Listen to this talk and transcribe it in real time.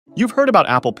You've heard about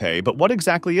Apple Pay, but what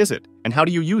exactly is it, and how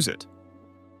do you use it?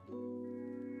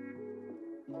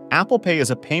 Apple Pay is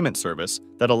a payment service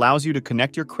that allows you to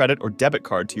connect your credit or debit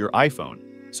card to your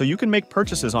iPhone, so you can make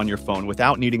purchases on your phone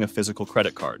without needing a physical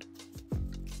credit card.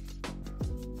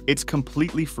 It's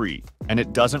completely free, and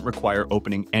it doesn't require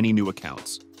opening any new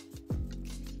accounts.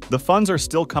 The funds are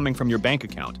still coming from your bank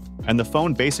account, and the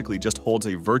phone basically just holds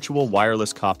a virtual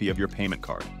wireless copy of your payment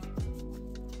card.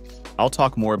 I'll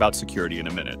talk more about security in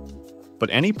a minute, but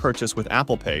any purchase with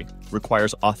Apple Pay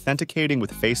requires authenticating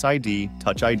with Face ID,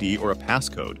 Touch ID, or a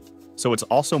passcode, so it's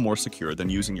also more secure than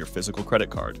using your physical credit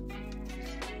card.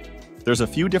 There's a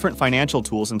few different financial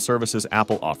tools and services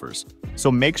Apple offers, so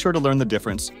make sure to learn the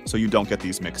difference so you don't get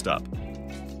these mixed up.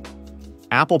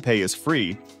 Apple Pay is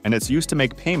free, and it's used to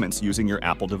make payments using your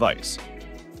Apple device.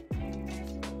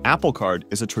 Apple Card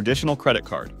is a traditional credit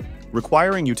card,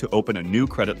 requiring you to open a new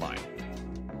credit line.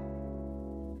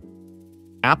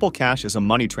 Apple Cash is a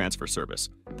money transfer service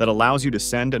that allows you to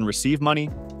send and receive money,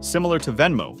 similar to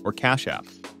Venmo or Cash App.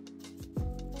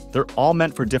 They're all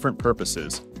meant for different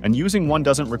purposes, and using one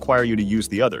doesn't require you to use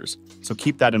the others, so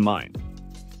keep that in mind.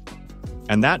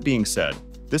 And that being said,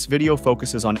 this video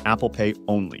focuses on Apple Pay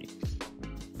only.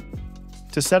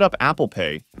 To set up Apple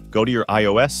Pay, go to your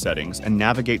iOS settings and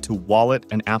navigate to Wallet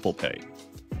and Apple Pay.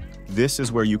 This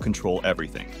is where you control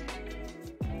everything.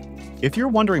 If you're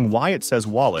wondering why it says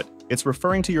Wallet, it's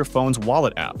referring to your phone's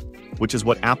Wallet app, which is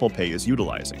what Apple Pay is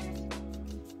utilizing.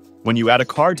 When you add a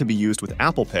card to be used with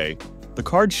Apple Pay, the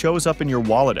card shows up in your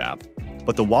Wallet app,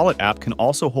 but the Wallet app can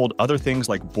also hold other things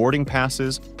like boarding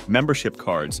passes, membership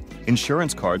cards,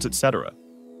 insurance cards, etc.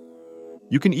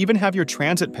 You can even have your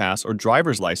transit pass or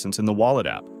driver's license in the Wallet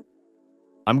app.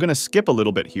 I'm going to skip a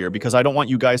little bit here because I don't want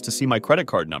you guys to see my credit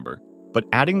card number, but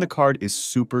adding the card is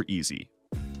super easy.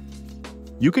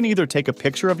 You can either take a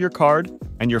picture of your card,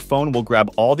 and your phone will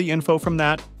grab all the info from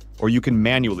that, or you can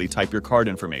manually type your card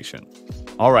information.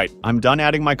 Alright, I'm done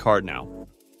adding my card now.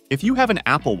 If you have an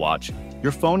Apple Watch,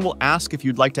 your phone will ask if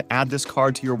you'd like to add this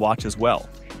card to your watch as well.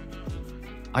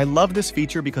 I love this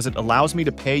feature because it allows me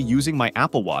to pay using my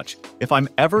Apple Watch if I'm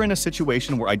ever in a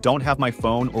situation where I don't have my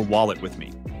phone or wallet with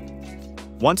me.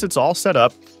 Once it's all set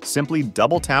up, simply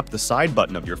double tap the side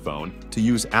button of your phone to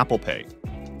use Apple Pay.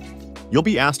 You'll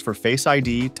be asked for Face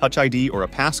ID, Touch ID, or a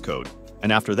passcode,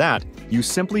 and after that, you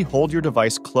simply hold your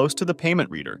device close to the payment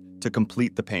reader to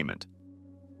complete the payment.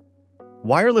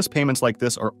 Wireless payments like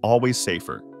this are always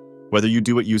safer, whether you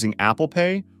do it using Apple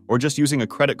Pay or just using a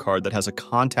credit card that has a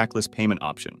contactless payment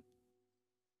option.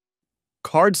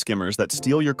 Card skimmers that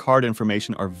steal your card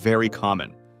information are very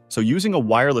common, so using a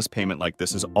wireless payment like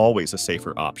this is always a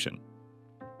safer option.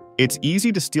 It's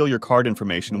easy to steal your card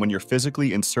information when you're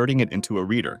physically inserting it into a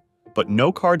reader, but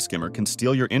no card skimmer can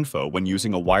steal your info when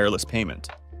using a wireless payment.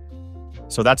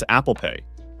 So that's Apple Pay.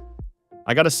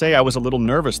 I gotta say I was a little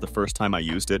nervous the first time I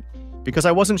used it because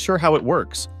I wasn't sure how it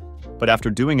works, but after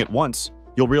doing it once,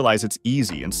 you'll realize it's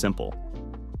easy and simple.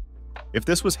 If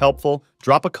this was helpful,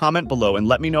 drop a comment below and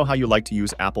let me know how you like to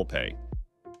use Apple Pay.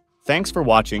 Thanks for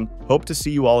watching, hope to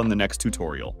see you all in the next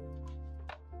tutorial.